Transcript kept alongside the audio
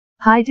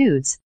Hi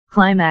dudes,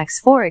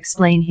 Climax 4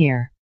 explain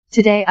here.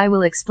 Today I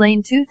will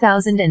explain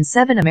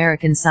 2007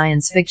 American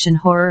science fiction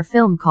horror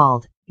film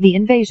called The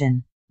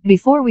Invasion.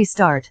 Before we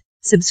start,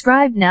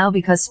 subscribe now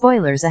because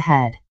spoilers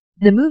ahead.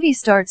 The movie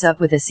starts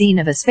up with a scene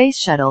of a space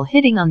shuttle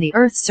hitting on the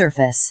Earth's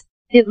surface.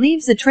 It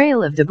leaves a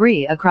trail of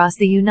debris across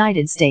the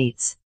United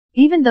States.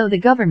 Even though the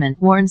government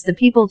warns the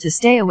people to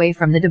stay away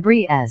from the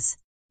debris as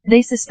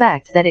they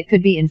suspect that it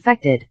could be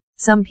infected,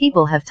 some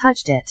people have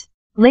touched it.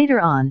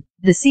 Later on,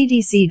 the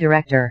CDC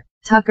director,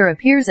 Tucker,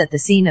 appears at the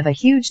scene of a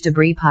huge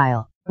debris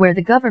pile, where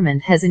the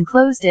government has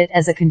enclosed it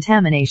as a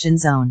contamination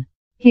zone.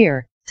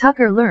 Here,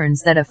 Tucker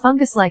learns that a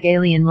fungus-like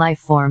alien life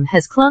form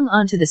has clung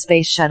onto the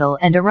space shuttle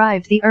and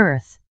arrived the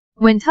Earth.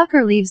 When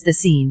Tucker leaves the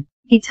scene,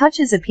 he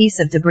touches a piece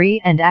of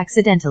debris and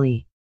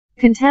accidentally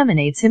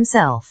contaminates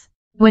himself.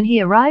 When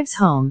he arrives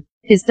home,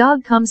 his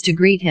dog comes to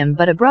greet him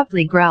but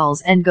abruptly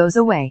growls and goes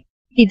away.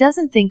 He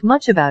doesn't think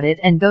much about it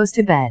and goes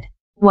to bed.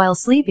 While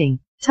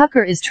sleeping,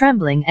 Tucker is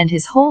trembling and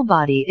his whole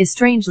body is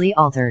strangely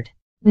altered.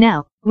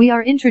 Now, we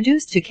are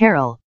introduced to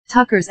Carol,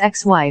 Tucker's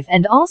ex-wife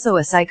and also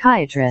a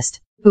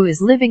psychiatrist, who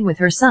is living with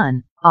her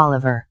son,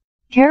 Oliver.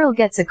 Carol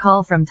gets a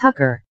call from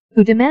Tucker,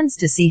 who demands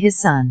to see his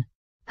son.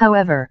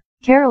 However,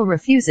 Carol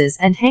refuses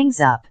and hangs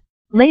up.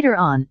 Later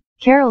on,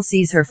 Carol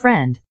sees her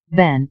friend,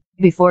 Ben,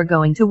 before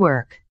going to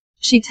work.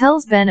 She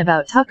tells Ben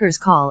about Tucker's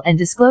call and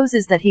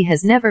discloses that he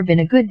has never been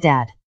a good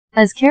dad.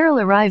 As Carol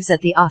arrives at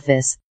the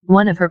office,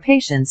 one of her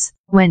patients,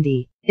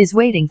 Wendy, is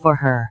waiting for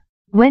her.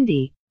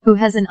 Wendy, who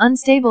has an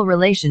unstable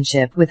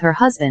relationship with her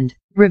husband,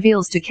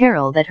 reveals to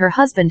Carol that her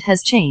husband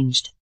has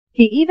changed.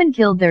 He even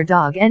killed their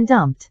dog and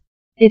dumped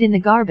it in the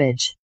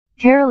garbage.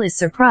 Carol is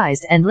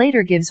surprised and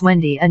later gives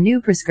Wendy a new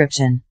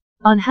prescription.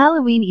 On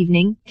Halloween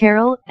evening,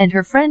 Carol and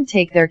her friend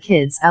take their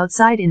kids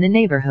outside in the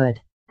neighborhood.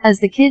 As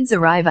the kids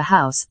arrive at a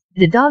house,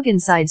 the dog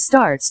inside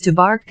starts to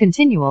bark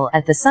continual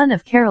at the son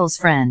of Carol's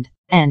friend,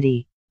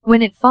 Andy.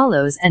 When it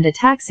follows and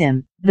attacks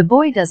him, the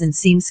boy doesn't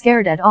seem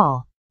scared at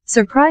all.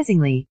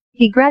 Surprisingly,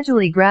 he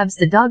gradually grabs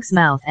the dog's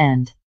mouth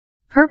and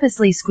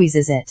purposely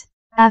squeezes it.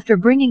 After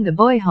bringing the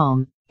boy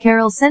home,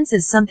 Carol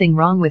senses something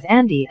wrong with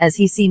Andy as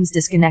he seems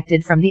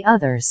disconnected from the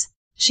others.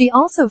 She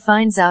also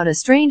finds out a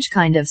strange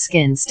kind of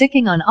skin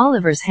sticking on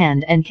Oliver's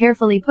hand and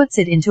carefully puts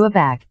it into a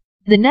bag.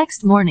 The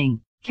next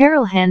morning,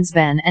 Carol hands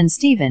Ben and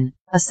Stephen,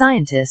 a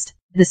scientist,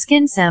 the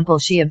skin sample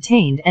she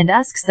obtained and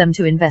asks them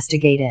to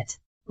investigate it.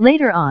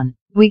 Later on,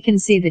 we can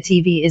see the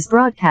TV is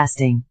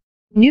broadcasting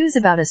news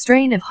about a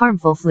strain of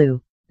harmful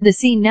flu. The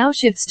scene now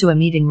shifts to a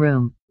meeting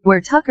room,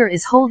 where Tucker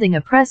is holding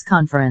a press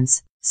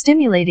conference,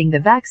 stimulating the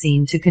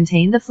vaccine to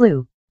contain the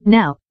flu.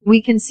 Now,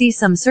 we can see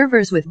some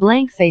servers with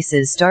blank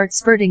faces start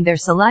spurting their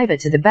saliva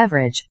to the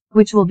beverage,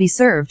 which will be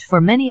served for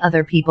many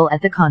other people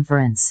at the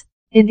conference.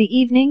 In the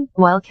evening,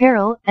 while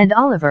Carol and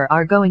Oliver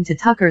are going to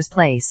Tucker's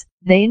place,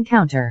 they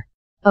encounter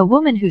a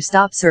woman who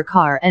stops her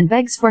car and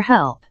begs for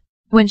help.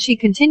 When she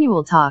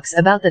continually talks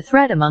about the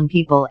threat among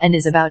people and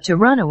is about to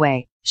run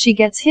away, she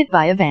gets hit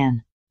by a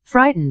van.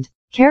 Frightened,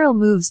 Carol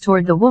moves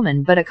toward the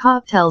woman but a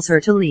cop tells her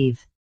to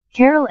leave.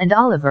 Carol and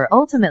Oliver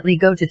ultimately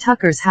go to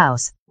Tucker's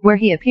house, where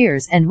he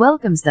appears and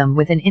welcomes them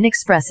with an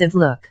inexpressive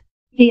look.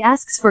 He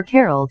asks for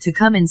Carol to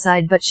come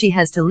inside but she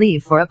has to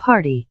leave for a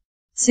party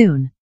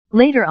soon.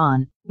 Later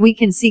on, we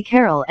can see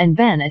Carol and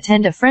Ben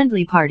attend a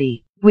friendly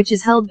party, which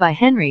is held by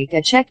Henrik,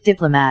 a Czech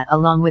diplomat,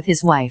 along with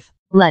his wife,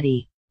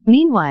 Letty.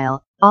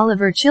 Meanwhile,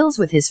 Oliver chills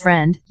with his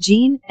friend,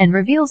 Jean, and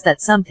reveals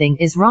that something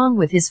is wrong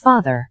with his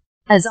father.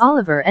 As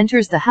Oliver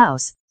enters the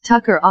house,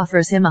 Tucker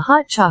offers him a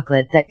hot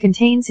chocolate that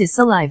contains his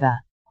saliva.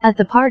 At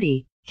the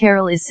party,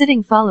 Carol is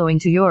sitting following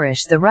to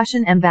Yorish, the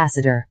Russian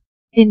ambassador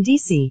in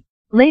DC.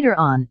 Later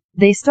on,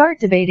 they start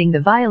debating the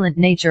violent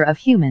nature of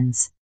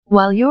humans.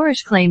 While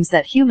Yorish claims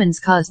that humans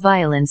cause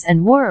violence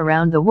and war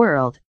around the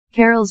world,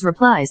 Carol's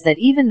replies that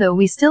even though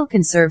we still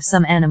conserve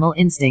some animal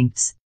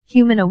instincts,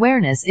 human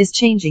awareness is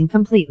changing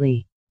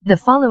completely. The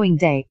following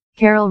day,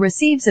 Carol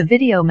receives a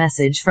video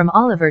message from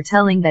Oliver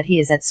telling that he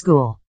is at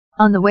school.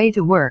 On the way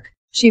to work,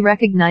 she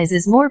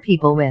recognizes more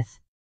people with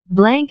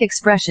blank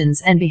expressions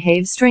and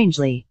behaves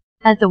strangely.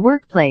 At the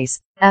workplace,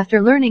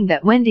 after learning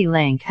that Wendy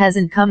Lank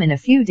hasn't come in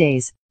a few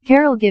days,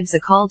 Carol gives a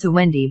call to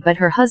Wendy but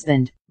her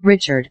husband,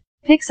 Richard,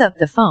 picks up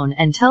the phone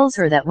and tells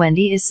her that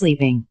Wendy is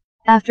sleeping.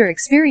 After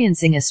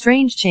experiencing a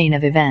strange chain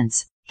of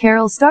events,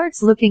 Carol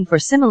starts looking for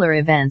similar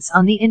events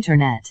on the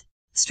internet.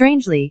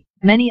 Strangely,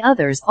 many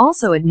others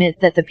also admit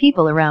that the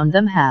people around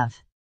them have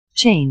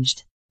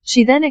changed.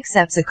 She then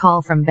accepts a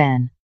call from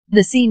Ben.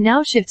 The scene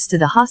now shifts to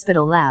the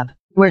hospital lab,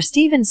 where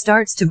Stephen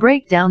starts to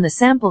break down the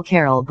sample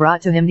Carol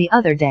brought to him the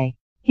other day.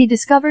 He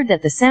discovered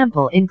that the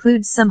sample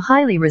includes some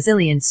highly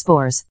resilient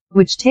spores,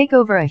 which take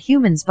over a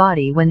human's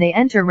body when they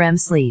enter REM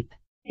sleep.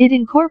 It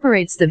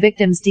incorporates the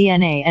victim's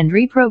DNA and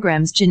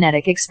reprograms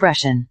genetic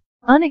expression.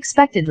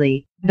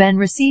 Unexpectedly, Ben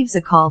receives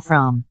a call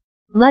from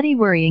Letty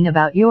worrying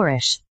about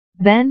Yorish.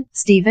 Ben,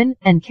 Stephen,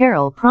 and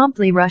Carol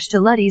promptly rush to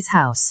Letty's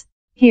house.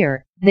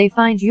 Here, they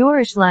find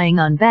Yorish lying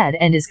on bed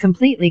and is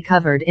completely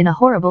covered in a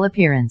horrible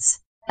appearance.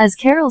 As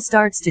Carol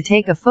starts to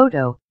take a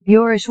photo,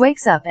 Yorish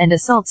wakes up and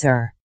assaults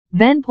her.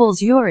 Ben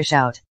pulls Yorish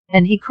out,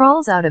 and he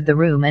crawls out of the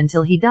room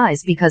until he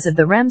dies because of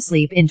the REM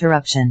sleep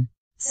interruption.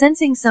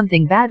 Sensing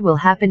something bad will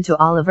happen to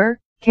Oliver,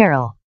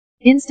 Carol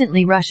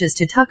instantly rushes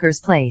to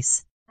Tucker's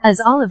place. As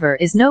Oliver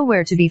is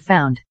nowhere to be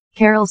found,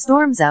 Carol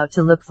storms out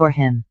to look for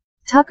him.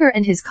 Tucker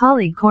and his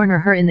colleague corner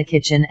her in the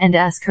kitchen and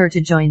ask her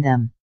to join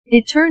them.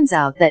 It turns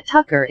out that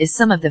Tucker is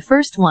some of the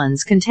first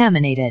ones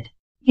contaminated.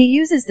 He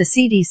uses the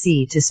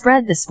CDC to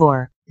spread the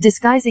spore,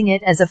 disguising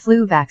it as a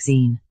flu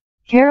vaccine.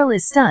 Carol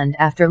is stunned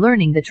after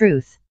learning the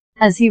truth.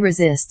 As he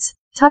resists,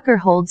 Tucker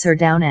holds her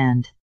down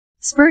and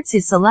spurts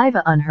his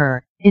saliva on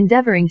her,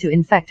 endeavoring to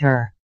infect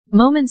her.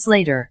 Moments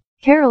later,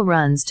 Carol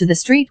runs to the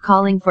street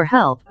calling for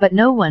help but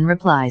no one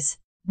replies.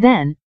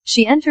 Then,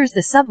 she enters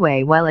the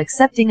subway while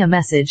accepting a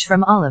message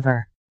from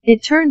Oliver.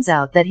 It turns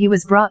out that he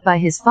was brought by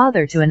his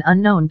father to an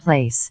unknown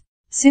place.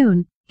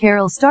 Soon,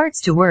 Carol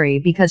starts to worry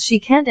because she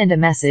can't end a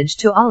message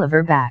to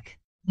Oliver back.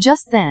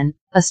 Just then,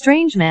 a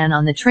strange man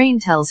on the train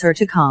tells her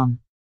to calm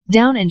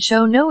down and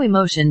show no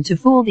emotion to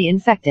fool the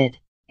infected.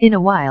 In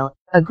a while,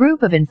 a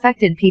group of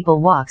infected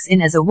people walks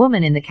in as a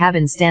woman in the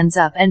cabin stands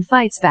up and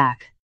fights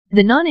back.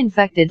 The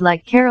non-infected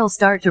like Carol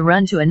start to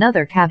run to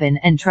another cabin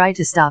and try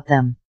to stop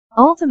them.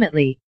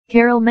 Ultimately,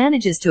 Carol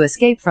manages to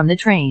escape from the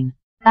train.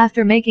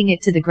 After making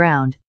it to the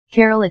ground,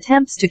 Carol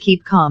attempts to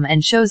keep calm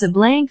and shows a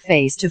blank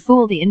face to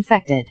fool the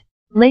infected.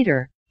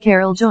 Later,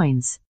 Carol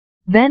joins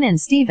Ben and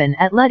Steven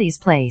at Luddy's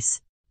place.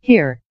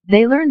 Here,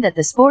 they learn that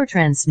the spore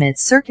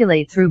transmits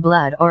circulate through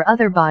blood or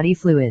other body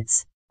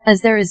fluids.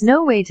 As there is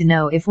no way to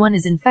know if one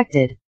is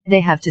infected, they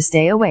have to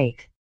stay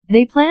awake.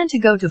 They plan to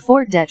go to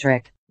Fort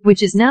Detrick,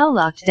 which is now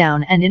locked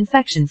down and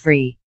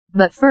infection-free.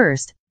 But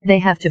first, they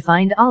have to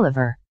find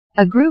Oliver.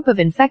 A group of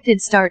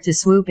infected start to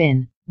swoop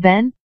in.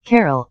 Ben,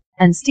 Carol,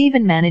 and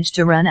Steven manage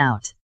to run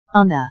out.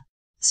 On the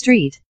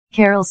street,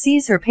 Carol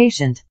sees her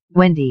patient,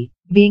 Wendy,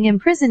 being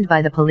imprisoned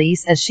by the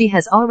police as she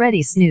has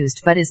already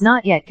snoozed but is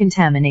not yet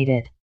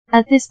contaminated.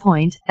 At this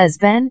point, as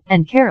Ben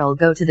and Carol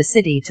go to the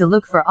city to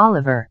look for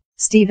Oliver,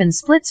 Steven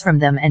splits from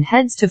them and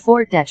heads to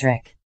Fort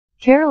Detrick.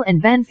 Carol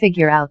and Ben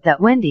figure out that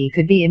Wendy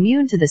could be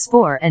immune to the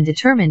spore and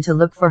determine to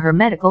look for her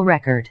medical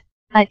record.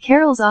 At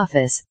Carol's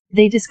office,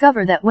 they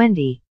discover that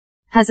Wendy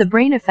has a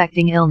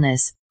brain-affecting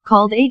illness,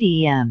 called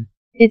ADEM.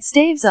 It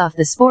staves off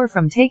the spore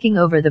from taking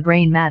over the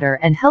brain matter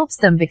and helps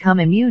them become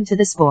immune to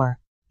the spore.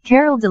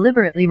 Carol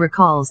deliberately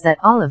recalls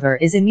that Oliver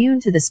is immune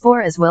to the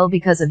spore as well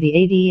because of the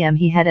ADEM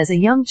he had as a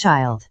young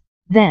child.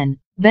 Then,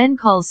 Ben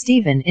calls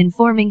Steven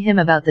informing him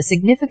about the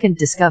significant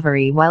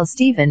discovery while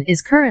Steven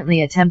is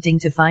currently attempting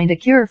to find a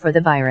cure for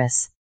the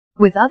virus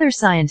with other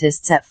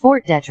scientists at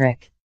Fort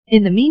Detrick.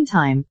 In the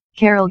meantime,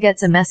 Carol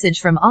gets a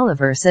message from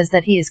Oliver says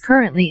that he is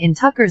currently in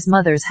Tucker's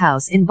mother's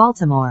house in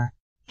Baltimore.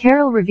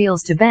 Carol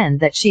reveals to Ben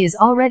that she is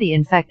already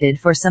infected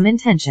for some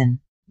intention.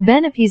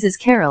 Ben appeases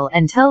Carol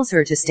and tells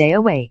her to stay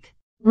awake.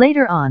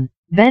 Later on,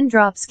 Ben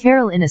drops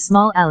Carol in a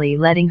small alley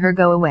letting her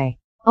go away.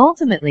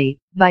 Ultimately,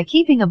 by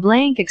keeping a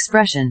blank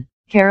expression,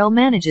 Carol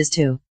manages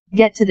to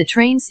get to the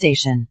train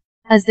station.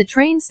 As the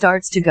train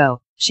starts to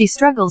go, she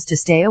struggles to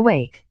stay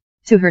awake.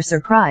 To her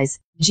surprise,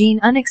 Gene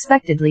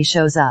unexpectedly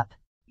shows up.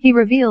 He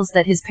reveals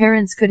that his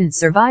parents couldn't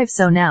survive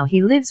so now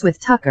he lives with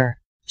Tucker.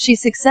 She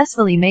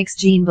successfully makes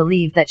Gene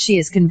believe that she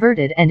is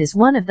converted and is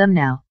one of them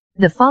now.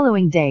 The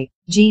following day,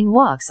 Gene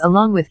walks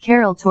along with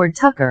Carol toward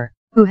Tucker,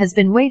 who has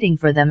been waiting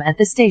for them at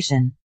the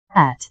station.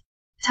 At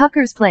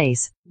Tucker's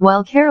place,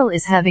 while Carol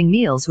is having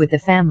meals with the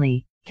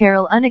family,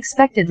 Carol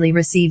unexpectedly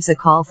receives a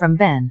call from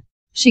Ben.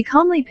 She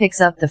calmly picks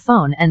up the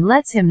phone and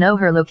lets him know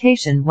her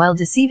location while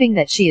deceiving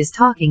that she is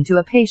talking to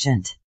a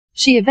patient.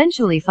 She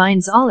eventually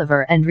finds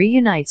Oliver and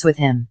reunites with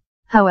him.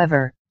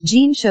 However,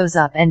 Gene shows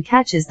up and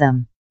catches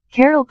them.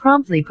 Carol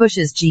promptly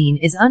pushes Gene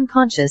is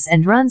unconscious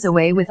and runs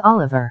away with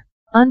Oliver.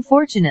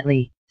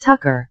 Unfortunately,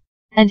 Tucker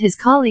and his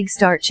colleagues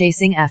start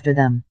chasing after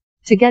them.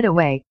 To get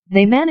away,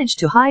 they manage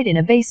to hide in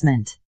a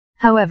basement.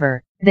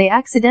 However, they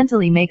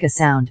accidentally make a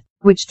sound,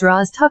 which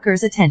draws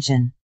Tucker's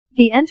attention.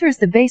 He enters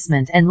the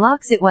basement and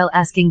locks it while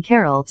asking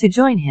Carol to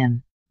join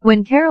him.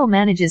 When Carol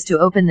manages to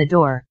open the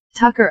door,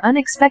 Tucker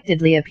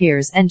unexpectedly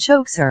appears and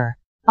chokes her.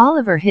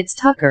 Oliver hits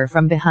Tucker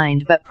from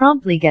behind but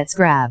promptly gets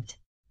grabbed.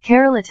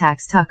 Carol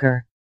attacks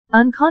Tucker,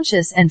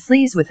 unconscious, and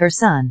flees with her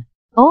son.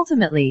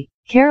 Ultimately,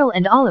 Carol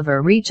and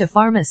Oliver reach a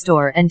pharma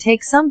store and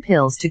take some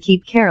pills to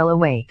keep Carol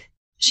awake.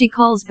 She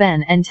calls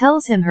Ben and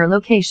tells him her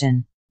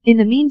location. In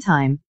the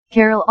meantime,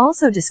 Carol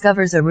also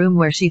discovers a room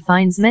where she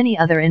finds many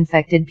other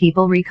infected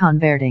people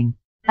reconverting.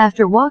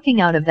 After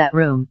walking out of that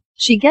room,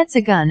 she gets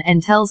a gun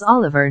and tells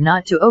Oliver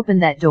not to open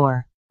that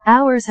door.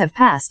 Hours have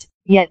passed,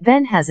 yet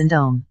Ben hasn't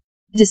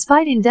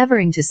Despite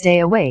endeavoring to stay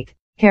awake,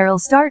 Carol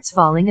starts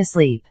falling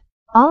asleep.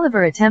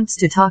 Oliver attempts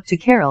to talk to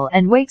Carol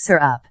and wakes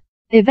her up.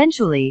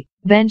 Eventually,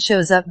 Ben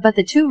shows up but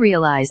the two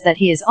realize that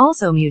he is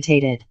also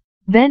mutated.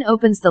 Ben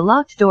opens the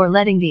locked door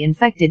letting the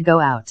infected go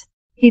out.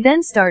 He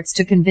then starts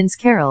to convince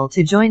Carol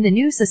to join the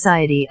new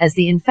society as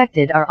the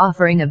infected are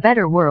offering a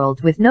better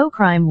world with no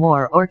crime,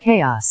 war, or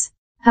chaos.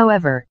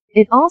 However,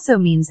 it also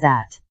means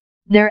that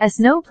There is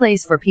no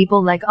place for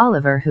people like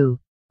Oliver who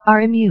are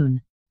immune.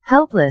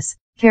 Helpless,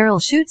 Carol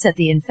shoots at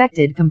the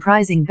infected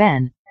comprising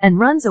Ben, and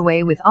runs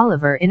away with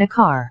Oliver in a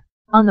car.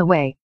 On the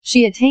way,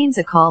 she attains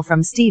a call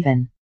from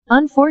Stephen.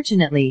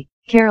 Unfortunately,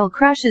 Carol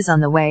crashes on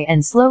the way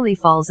and slowly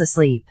falls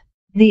asleep.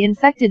 The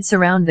infected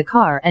surround the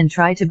car and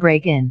try to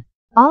break in.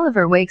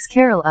 Oliver wakes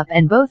Carol up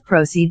and both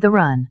proceed the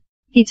run.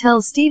 He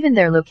tells Stephen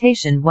their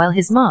location while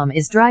his mom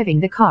is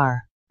driving the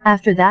car.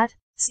 After that,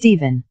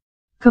 Stephen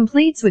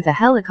completes with a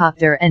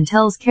helicopter and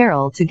tells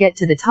Carol to get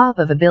to the top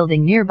of a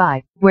building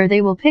nearby, where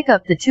they will pick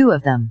up the two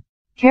of them.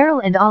 Carol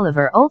and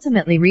Oliver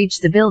ultimately reach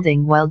the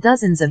building while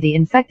dozens of the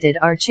infected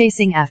are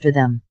chasing after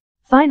them.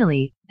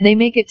 Finally, they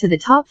make it to the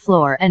top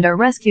floor and are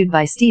rescued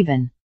by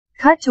Stephen.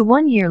 Cut to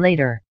 1 year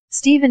later,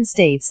 Stephen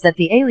states that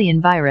the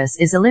alien virus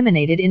is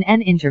eliminated in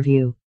an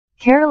interview.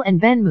 Carol and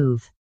Ben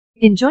move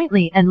in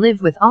jointly and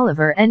live with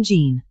Oliver and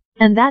Jean.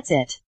 And that's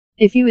it.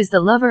 If you is the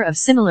lover of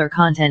similar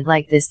content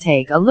like this,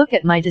 take a look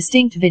at my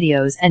distinct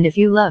videos, and if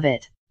you love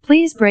it,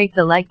 please break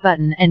the like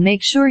button and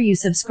make sure you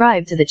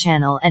subscribe to the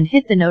channel and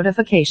hit the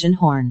notification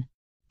horn.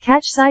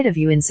 Catch sight of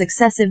you in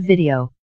successive video.